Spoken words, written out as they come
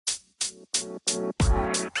Okay,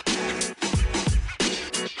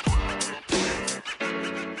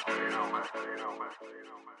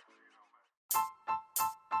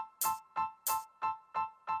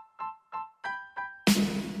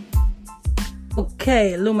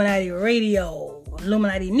 Illuminati Radio,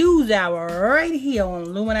 Illuminati News Hour, right here on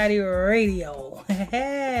Illuminati Radio.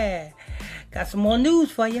 Got some more news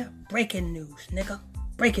for you. Breaking news, nigga.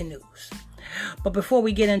 Breaking news. But before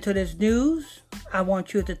we get into this news, I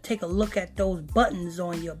want you to take a look at those buttons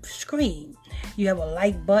on your screen. You have a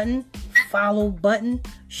like button, follow button,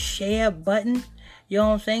 share button, you know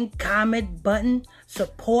what I'm saying? Comment button,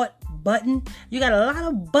 support button. You got a lot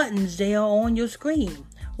of buttons there on your screen.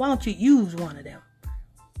 Why don't you use one of them?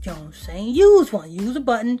 You know what I'm saying? Use one. Use a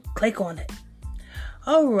button. Click on it.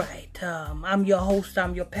 Alright. I'm your host.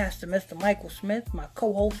 I'm your pastor, Mr. Michael Smith. My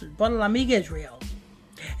co-host is Brother Lamig Israel.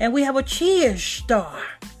 And we have a Cheers star.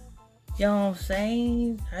 You know what I'm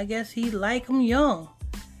saying? I guess he like him young.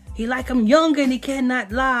 He like him young and he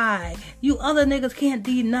cannot lie. You other niggas can't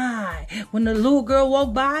deny. When the little girl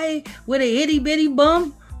walk by with a itty bitty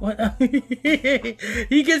bum,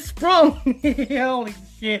 he gets sprung. Holy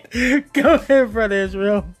shit. Go ahead, Brother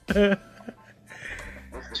Israel. This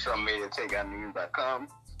is from MediaTakeOnNews.com.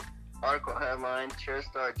 Article headline: Cheer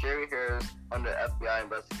star Jerry Harris under FBI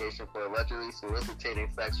investigation for allegedly soliciting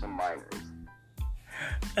sex from minors.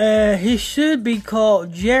 He should be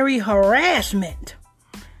called Jerry Harassment.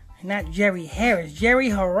 Not Jerry Harris. Jerry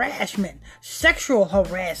Harassment. Sexual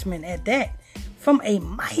harassment at that. From a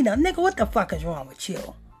minor. Nigga, what the fuck is wrong with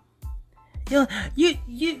you?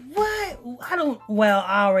 You, what? I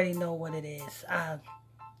already know what it is. I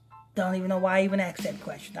don't even know why I even asked that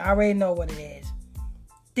question. I already know what it is.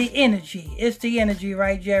 The energy. It's the energy,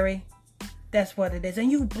 right, Jerry? That's what it is.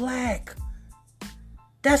 And you black.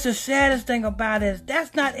 That's the saddest thing about it.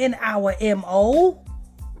 That's not in our MO.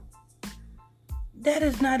 That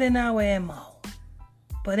is not in our MO.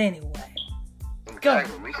 But anyway.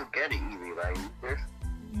 Exactly. We could get it easy, like this.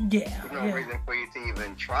 Yeah. There's no reason for you to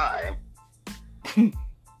even try.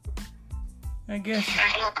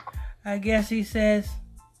 I guess he says,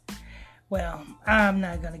 well, I'm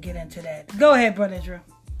not going to get into that. Go ahead, Brother Israel.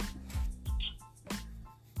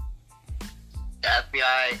 The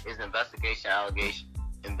FBI is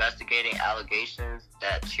investigating allegations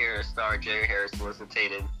that Cheer star Jerry Harris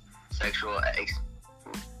solicited sexual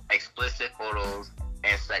explicit photos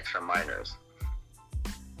and sex from minors.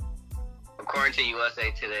 According to USA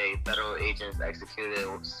Today, federal agents executed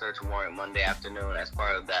a search warrant Monday afternoon as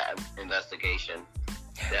part of that investigation.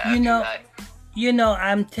 You know,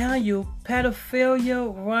 I'm telling you,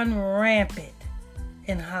 pedophilia run rampant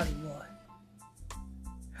in Hollywood.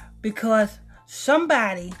 Because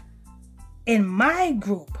somebody in my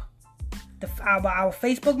group, our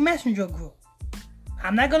Facebook Messenger group,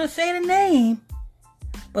 I'm not going to say the name,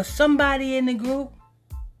 but somebody in the group,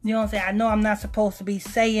 you know what I'm saying? I know I'm not supposed to be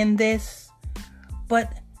saying this,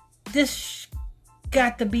 but this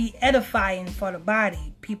got to be edifying for the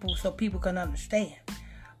body, people, so people can understand.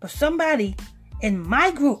 But somebody in my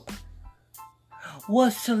group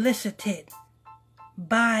was solicited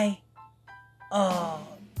by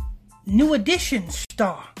New Edition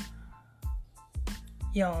star.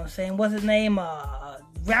 You know what I'm saying? What's his name?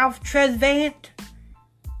 Ralph Tresvant,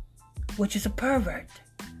 which is a pervert,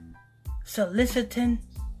 soliciting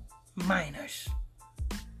minors.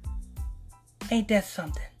 Ain't that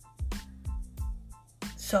something?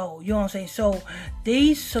 So, you know what I'm saying? So,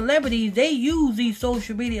 these celebrities, they use these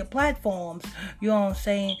social media platforms, you know what I'm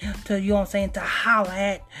saying, to holler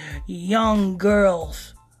at young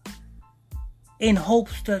girls in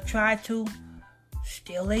hopes to try to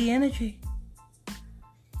steal their energy.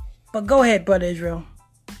 But go ahead, Brother Israel.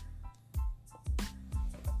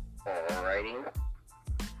 Alrighty.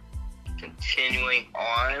 Continuing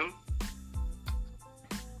on.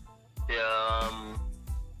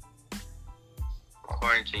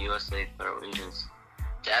 According to USA federal agents,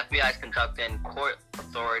 the FBI is conducting court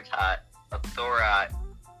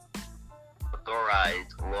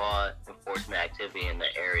authorized law enforcement activity in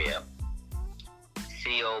the area.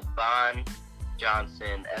 CO Bon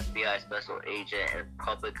Johnson, FBI special agent and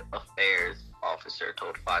public affairs officer,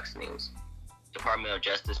 told Fox News. Department of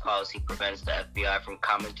Justice policy prevents the FBI from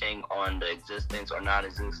commenting on the existence or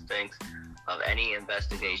non-existence of any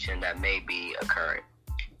investigation that may be occurring.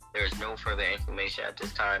 There is no further information at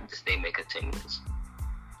this time. The statement continues.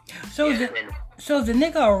 So is the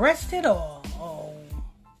nigga arrested or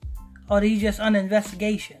he's just under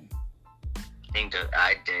investigation?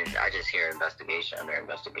 I just hear investigation under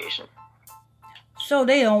investigation. So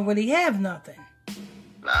they don't really have nothing.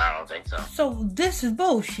 No, I don't think so. So this is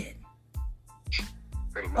bullshit.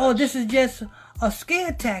 Pretty much. Oh, this is just a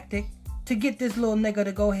scare tactic to get this little nigga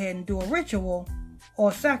to go ahead and do a ritual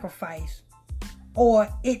or sacrifice. Or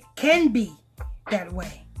it can be that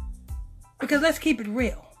way. Because let's keep it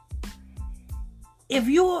real. If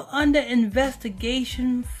you're under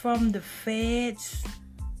investigation from the feds,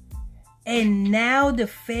 and now the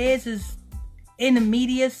feds is in the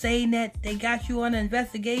media saying that they got you under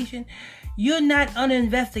investigation, you're not under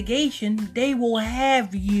investigation. They will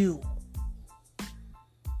have you.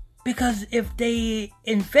 Because if they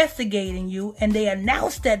investigating you and they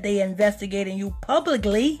announce that they investigating you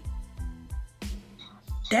publicly,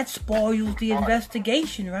 that spoils the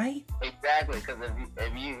investigation, right? Exactly, because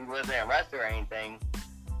if you wasn't arrested or anything,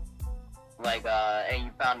 like, and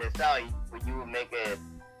you found this out, you would make it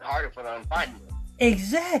harder for them to find you.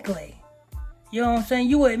 Exactly. You know what I'm saying?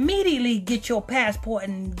 You would immediately get your passport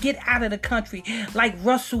and get out of the country like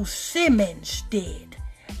Russell Simmons did.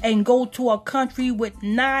 And go to a country with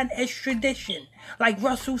non-extradition like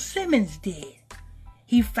Russell Simmons did.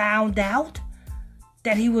 He found out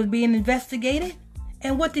that he was being investigated.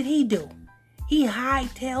 And what did he do? He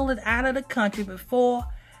hightailed it out of the country before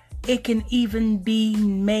it can even be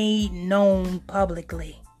made known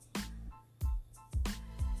publicly.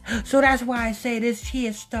 So that's why I say this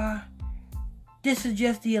here, Star. This is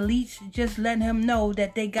just the elites just letting him know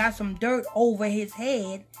that they got some dirt over his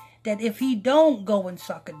head, that if he don't go and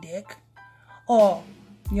suck a dick, or,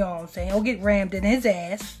 you know what I'm saying, or get rammed in his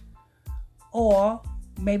ass, or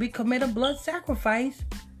maybe commit a blood sacrifice,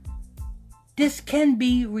 this can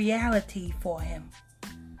be reality for him.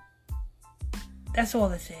 That's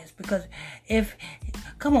all it says. Because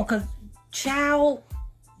because child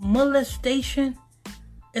molestation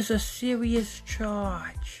is a serious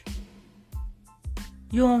charge.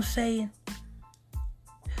 You know what I'm saying?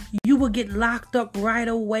 You would get locked up right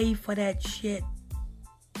away for that shit.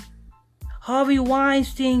 Harvey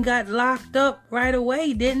Weinstein got locked up right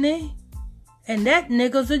away, didn't he? And that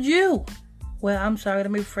nigga's a Jew. Well, I'm sorry,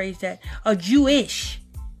 let me rephrase that. A Jewish.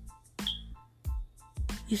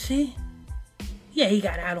 You see? Yeah, he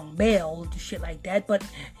got out on bail and shit like that, but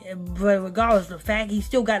regardless of the fact, he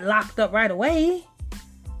still got locked up right away.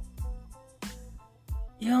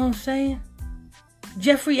 You know what I'm saying?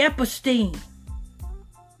 Jeffrey Epstein.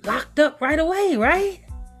 Locked up right away, right?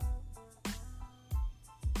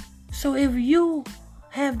 So if you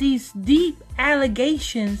have these deep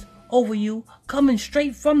allegations over you coming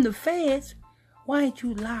straight from the feds, why ain't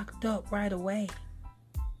you locked up right away?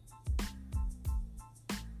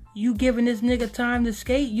 You giving this nigga time to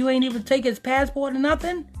skate? You ain't even take his passport or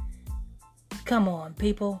nothing? Come on,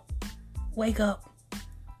 people. Wake up.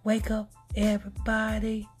 Wake up,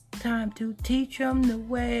 everybody. Time to teach them the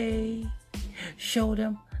way. Show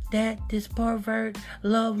them that this pervert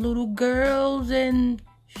love little girls in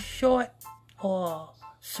short or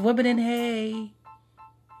swimming in hay.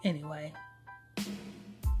 Anyway.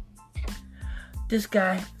 This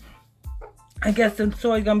guy, I guess the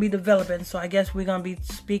story's going to be developing, so I guess we're going to be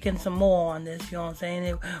speaking some more on this, you know what I'm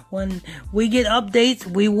saying? When we get updates,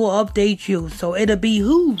 we will update you. So it'll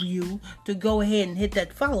behoove you to go ahead and hit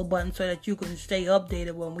that follow button so that you can stay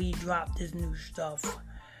updated when we drop this new stuff.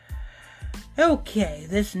 Okay,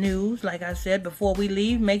 this news, like I said before we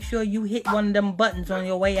leave, make sure you hit one of them buttons on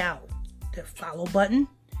your way out. The follow button,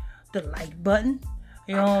 the like button,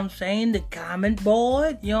 you know what I'm saying, the comment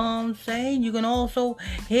board, you know what I'm saying. You can also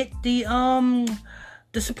hit the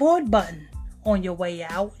support button on your way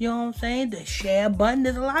out, you know what I'm saying, the share button.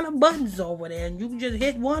 There's a lot of buttons over there, and you can just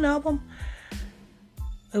hit one of them.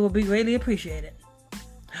 It will be greatly appreciated.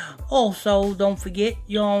 Also, don't forget,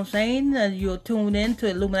 you know what I'm saying, you're tuned in to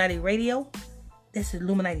Illuminati Radio. This is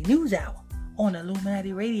Illuminati News Hour on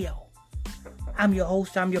Illuminati Radio. I'm your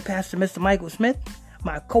host, I'm your pastor, Mr. Michael Smith.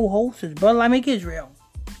 My co-host is Brother Lamech Israel.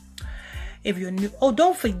 If you're new,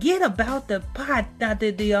 don't forget about the pod,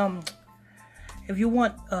 if you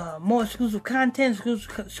want more exclusive content,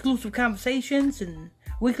 exclusive conversations, and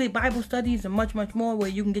weekly Bible studies, and much, much more, where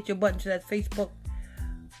you can get your button to that Facebook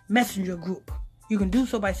Messenger group. You can do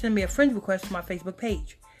so by sending me a friend request to my Facebook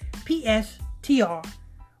page. PSTR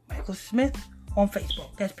Michael Smith on Facebook.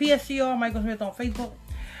 That's PSTR Michael Smith on Facebook.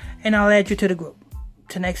 And I'll add you to the group.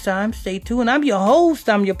 Till next time, stay tuned. I'm your host.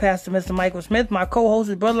 I'm your pastor, Mr. Michael Smith. My co-host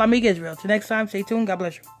is Brother Lamech Israel. Till next time, stay tuned. God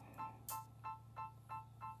bless you.